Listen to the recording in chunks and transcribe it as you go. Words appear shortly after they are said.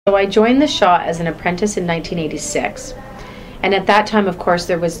So I joined the Shaw as an apprentice in 1986. And at that time, of course,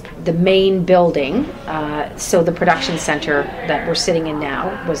 there was the main building. So the production center that we're sitting in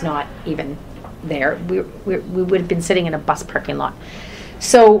now was not even there. We would have been sitting in a bus parking lot.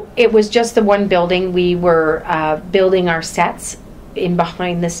 So it was just the one building. We were building our sets in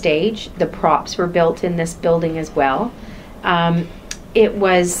behind the stage. The props were built in this building as well. It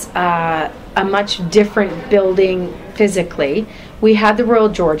was a much different building physically. We had the Royal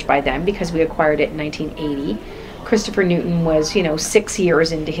George by then because we acquired it in 1980. Christopher Newton was, 6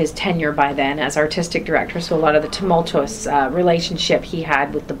 years into his tenure by then as artistic director, so a lot of the tumultuous relationship he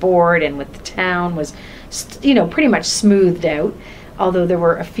had with the board and with the town was, pretty much smoothed out, although there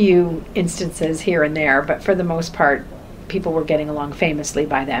were a few instances here and there, but for the most part, people were getting along famously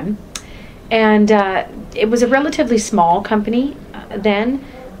by then. And it was a relatively small company then.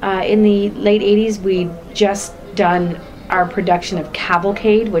 In the late 80s, we'd just done our production of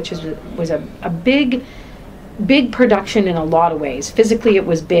Cavalcade, which was a big production in a lot of ways. Physically it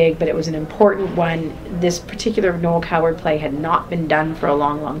was big, but it was an important one. This particular Noel Coward play had not been done for a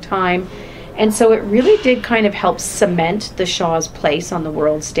long time. And so it really did kind of help cement the Shaw's place on the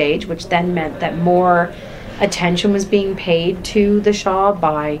world stage, which then meant that more attention was being paid to the Shaw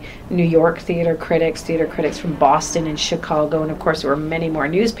by New York theater critics from Boston and Chicago, and of course there were many more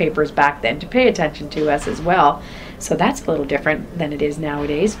newspapers back then to pay attention to us as well. So that's a little different than it is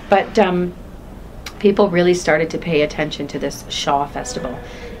nowadays. But people really started to pay attention to this Shaw Festival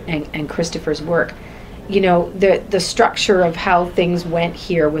and Christopher's work. The structure of how things went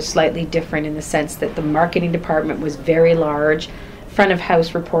here was slightly different in the sense that the marketing department was very large. Front of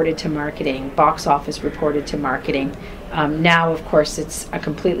house reported to marketing, box office reported to marketing. Now, of course, it's a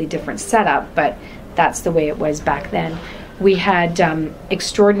completely different setup, but that's the way it was back then. We had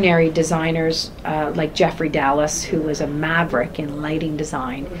extraordinary designers like Jeffrey Dallas, who was a maverick in lighting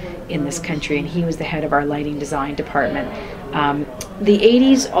design in this country, and he was the head of our lighting design department. The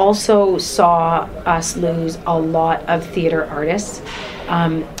 80s also saw us lose a lot of theater artists.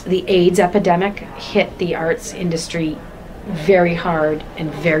 The AIDS epidemic hit the arts industry very hard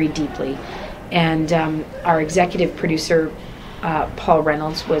and very deeply, and our executive producer Paul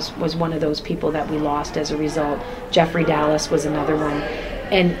Reynolds was one of those people that we lost as a result. Jeffrey Dallas was another one,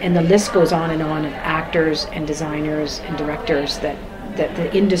 and the list goes on and on of actors and designers and directors that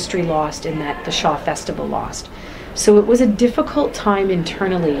the industry lost and that the Shaw Festival lost. So it was a difficult time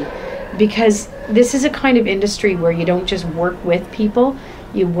internally, because this is a kind of industry where you don't just work with people,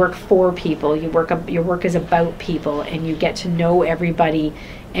 you work for people, your work is about people, and you get to know everybody,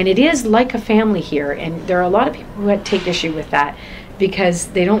 and it is like a family here. And there are a lot of people who take issue with that because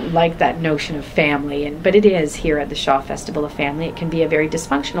they don't like that notion of family, but it is here at the Shaw Festival a family. It can be a very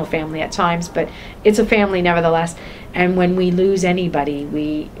dysfunctional family at times, but it's a family nevertheless. And when we lose anybody,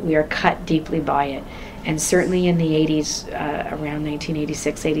 we are cut deeply by it. And certainly in the 80s, around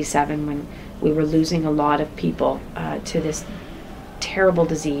 1986, 87, when we were losing a lot of people to this terrible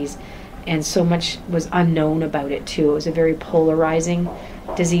disease, and so much was unknown about it too. It was a very polarizing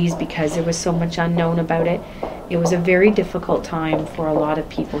disease because there was so much unknown about it. It was a very difficult time for a lot of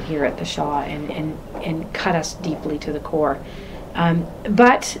people here at the Shaw, and cut us deeply to the core.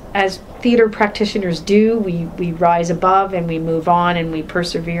 But as theater practitioners do, we rise above and we move on and we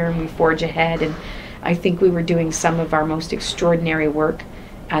persevere and we forge ahead. And I think we were doing some of our most extraordinary work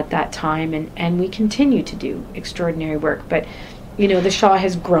at that time, and we continue to do extraordinary work. But the Shaw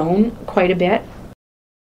has grown quite a bit.